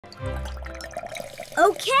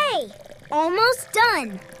Okay, almost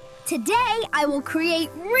done. Today I will create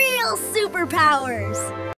real superpowers.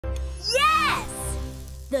 Yes!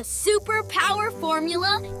 The superpower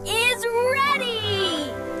formula is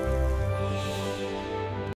ready!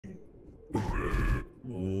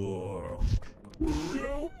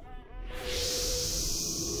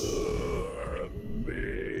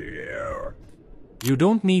 You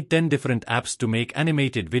don't need 10 different apps to make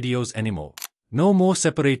animated videos anymore. No more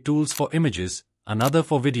separate tools for images, another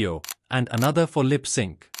for video, and another for lip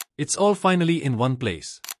sync. It's all finally in one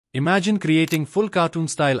place. Imagine creating full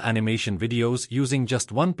cartoon-style animation videos using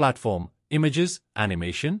just one platform: images,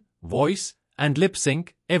 animation, voice, and lip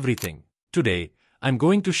sync, everything. Today, I'm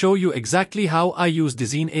going to show you exactly how I use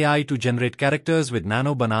Dzine AI to generate characters with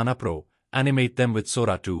Nano Banana Pro, animate them with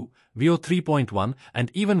Sora 2, Veo 3.1, and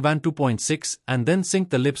even Wan 2.6, and then sync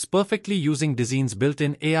the lips perfectly using Dzine's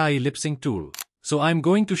built-in AI lip sync tool. So I'm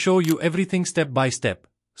going to show you everything step by step,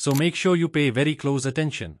 so make sure you pay very close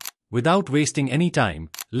attention. Without wasting any time,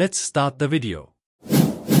 let's start the video.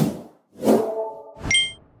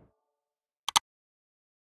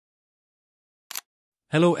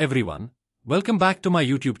 Hello everyone, welcome back to my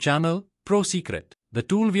YouTube channel, Pro Secret. The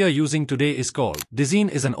tool we are using today is called Dzine.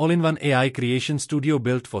 Is an all-in-one AI creation studio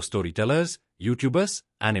built for storytellers, YouTubers,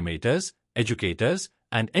 animators, educators,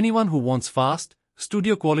 and anyone who wants fast,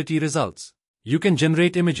 studio-quality results. You can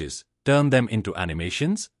generate images, turn them into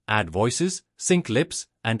animations, add voices, sync lips,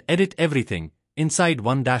 and edit everything inside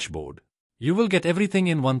one dashboard. You will get everything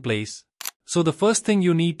in one place. So the first thing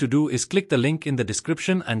you need to do is click the link in the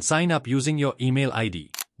description and sign up using your email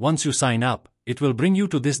ID. Once you sign up, it will bring you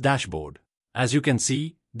to this dashboard. As you can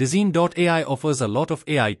see, Dzine AI offers a lot of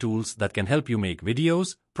AI tools that can help you make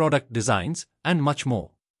videos, product designs, and much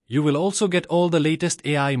more. You will also get all the latest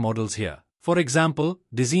AI models here. For example,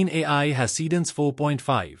 Dzine AI has Seedance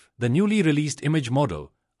 4.5, the newly released image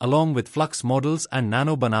model, along with Flux models and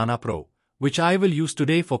Nano Banana Pro, which I will use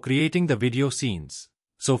today for creating the video scenes.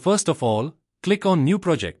 So first of all, click on New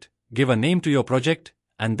Project, give a name to your project,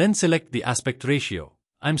 and then select the aspect ratio.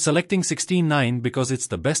 I'm selecting 16:9 because it's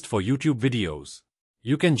the best for YouTube videos.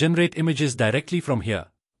 You can generate images directly from here.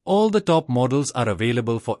 All the top models are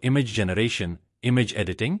available for image generation, image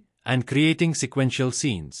editing, and creating sequential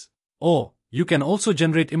scenes. Or, you can also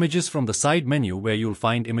generate images from the side menu where you'll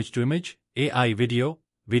find image to image, AI video,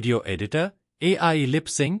 video editor, AI lip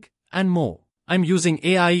sync, and more. I'm using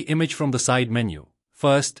AI image from the side menu.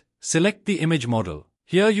 First, select the image model.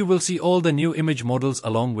 Here you will see all the new image models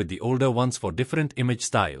along with the older ones for different image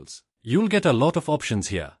styles. You'll get a lot of options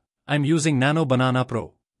here. I'm using Nano Banana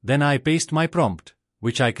Pro. Then I paste my prompt,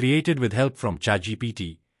 which I created with help from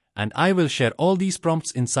ChatGPT, and I will share all these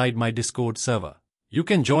prompts inside my Discord server. You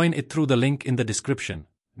can join it through the link in the description.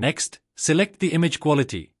 Next, select the image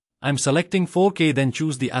quality. I'm selecting 4K, then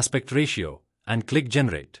choose the aspect ratio, and click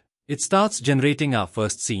Generate. It starts generating our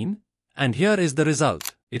first scene, and here is the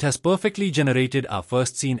result. It has perfectly generated our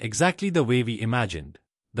first scene exactly the way we imagined.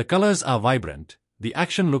 The colors are vibrant, the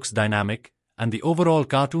action looks dynamic, and the overall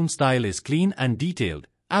cartoon style is clean and detailed,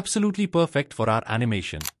 absolutely perfect for our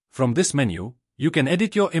animation. From this menu, you can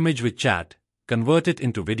edit your image with chat, convert it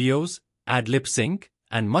into videos, add lip sync,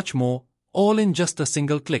 and much more, all in just a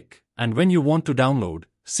single click. And when you want to download,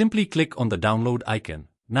 simply click on the download icon.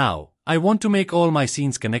 Now, I want to make all my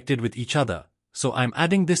scenes connected with each other, so I'm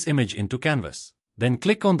adding this image into Canvas. Then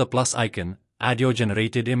click on the plus icon, add your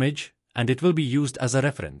generated image, and it will be used as a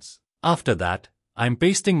reference. After that, I'm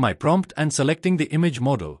pasting my prompt and selecting the image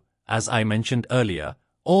model. As I mentioned earlier,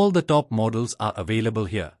 all the top models are available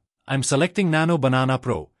here. I'm selecting Nano Banana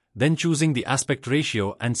Pro, then choosing the aspect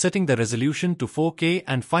ratio and setting the resolution to 4K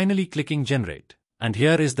and finally clicking Generate. And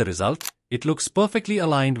here is the result. It looks perfectly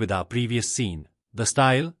aligned with our previous scene. The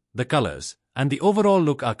style, the colors, and the overall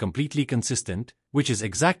look are completely consistent, which is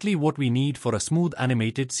exactly what we need for a smooth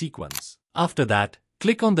animated sequence. After that,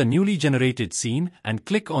 click on the newly generated scene and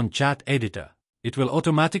click on Chat Editor. It will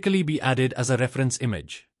automatically be added as a reference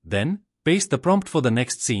image. Then, paste the prompt for the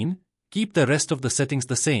next scene, keep the rest of the settings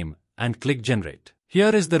the same, and click Generate.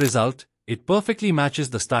 Here is the result. It perfectly matches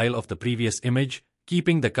the style of the previous image,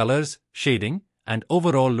 keeping the colors, shading, and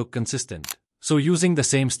overall look consistent. So using the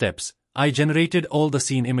same steps, I generated all the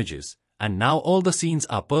scene images, and now all the scenes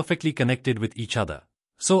are perfectly connected with each other.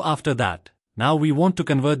 So after that, now we want to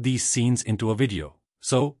convert these scenes into a video.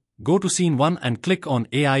 So, go to scene 1 and click on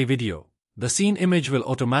AI video. The scene image will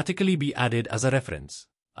automatically be added as a reference.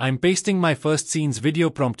 I'm pasting my first scene's video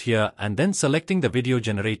prompt here and then selecting the video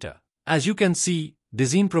generator. As you can see,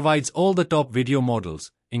 Dzine provides all the top video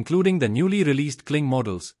models, including the newly released Kling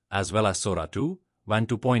models, as well as Sora 2, Wan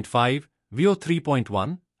 2.5, Veo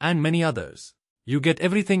 3.1, and many others. You get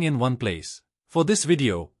everything in one place. For this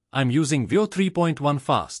video, I'm using Wan 3.1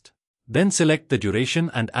 fast. Then select the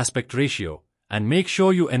duration and aspect ratio, and make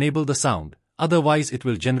sure you enable the sound, otherwise it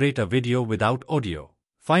will generate a video without audio.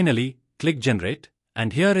 Finally, click Generate,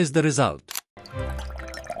 and here is the result.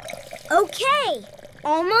 Okay,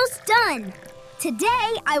 almost done.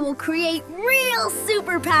 Today I will create real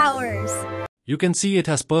superpowers. You can see it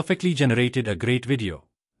has perfectly generated a great video.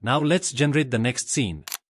 Now let's generate the next scene.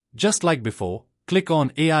 Just like before, click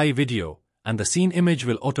on AI video, and the scene image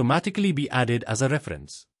will automatically be added as a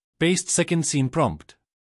reference. Paste second scene prompt.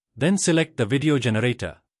 Then select the video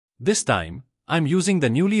generator. This time, I'm using the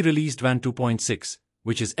newly released Wan 2.6,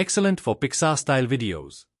 which is excellent for Pixar-style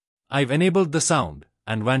videos. I've enabled the sound,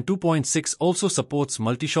 and Wan 2.6 also supports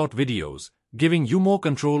multi-shot videos, giving you more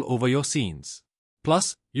control over your scenes.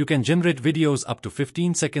 Plus, you can generate videos up to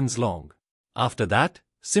 15 seconds long. After that,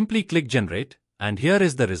 simply click Generate, and here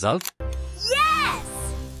is the result. Yes!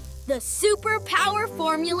 The superpower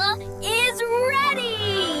formula is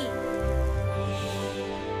ready!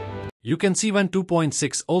 You can see Wan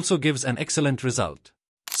 2.6 also gives an excellent result.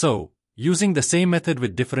 So, using the same method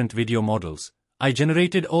with different video models, I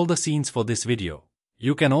generated all the scenes for this video.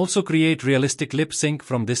 You can also create realistic lip sync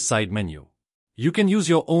from this side menu. You can use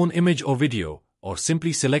your own image or video, or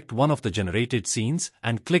simply select one of the generated scenes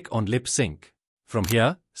and click on lip sync. From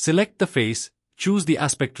here, select the face, choose the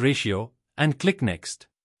aspect ratio, and click Next.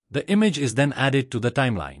 The image is then added to the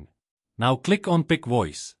timeline. Now click on Pick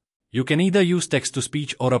Voice. You can either use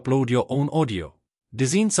text-to-speech or upload your own audio.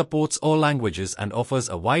 Dzine supports all languages and offers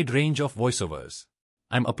a wide range of voiceovers.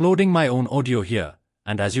 I'm uploading my own audio here,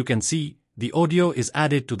 and as you can see, the audio is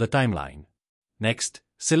added to the timeline. Next,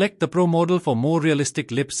 select the Pro model for more realistic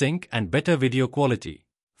lip sync and better video quality.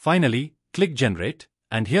 Finally, click Generate,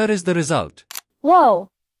 and here is the result. Whoa!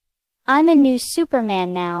 I'm a new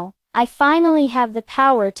Superman now. I finally have the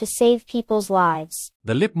power to save people's lives.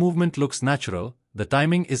 The lip movement looks natural, the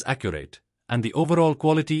timing is accurate, and the overall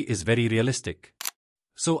quality is very realistic.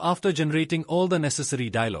 So after generating all the necessary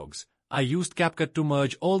dialogues, I used CapCut to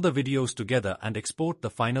merge all the videos together and export the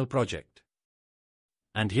final project.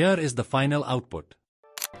 And here is the final output.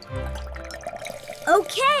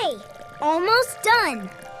 Okay, almost done.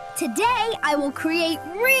 Today I will create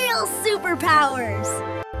real superpowers.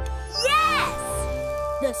 Yes!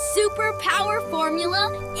 The superpower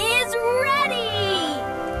formula is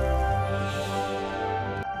ready!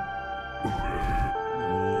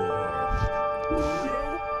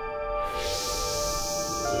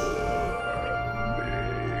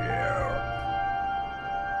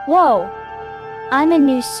 Whoa! I'm a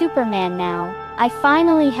new Superman now. I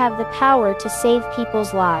finally have the power to save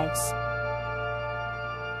people's lives.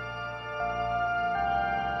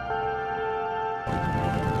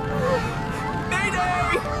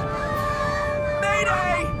 Mayday!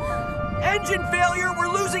 Mayday! Engine failure,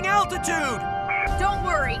 we're losing altitude! Don't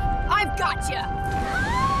worry, I've got you.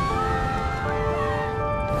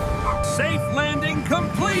 Safe landing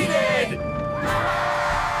completed!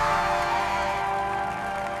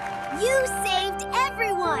 You saved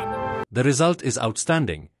everyone! The result is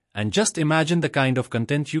outstanding, and just imagine the kind of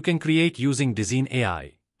content you can create using Dzine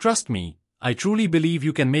AI. Trust me, I truly believe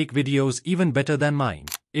you can make videos even better than mine.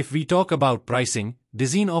 If we talk about pricing,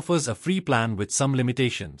 Dzine offers a free plan with some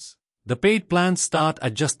limitations. The paid plans start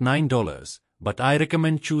at just $9, but I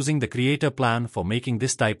recommend choosing the creator plan for making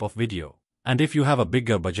this type of video. And if you have a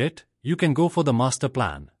bigger budget, you can go for the master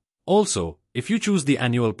plan. Also, if you choose the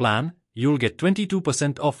annual plan, you'll get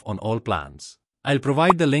 22% off on all plans. I'll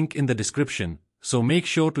provide the link in the description, so make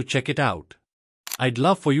sure to check it out. I'd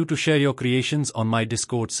love for you to share your creations on my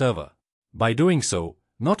Discord server. By doing so,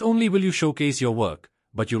 not only will you showcase your work,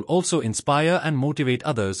 but you'll also inspire and motivate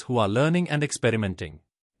others who are learning and experimenting.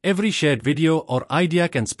 Every shared video or idea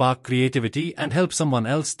can spark creativity and help someone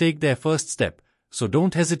else take their first step, so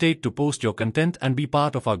don't hesitate to post your content and be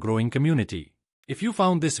part of our growing community. If you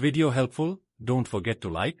found this video helpful, don't forget to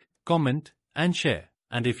like, comment, and share.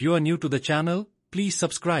 And if you are new to the channel, please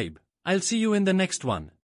subscribe. I'll see you in the next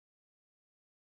one.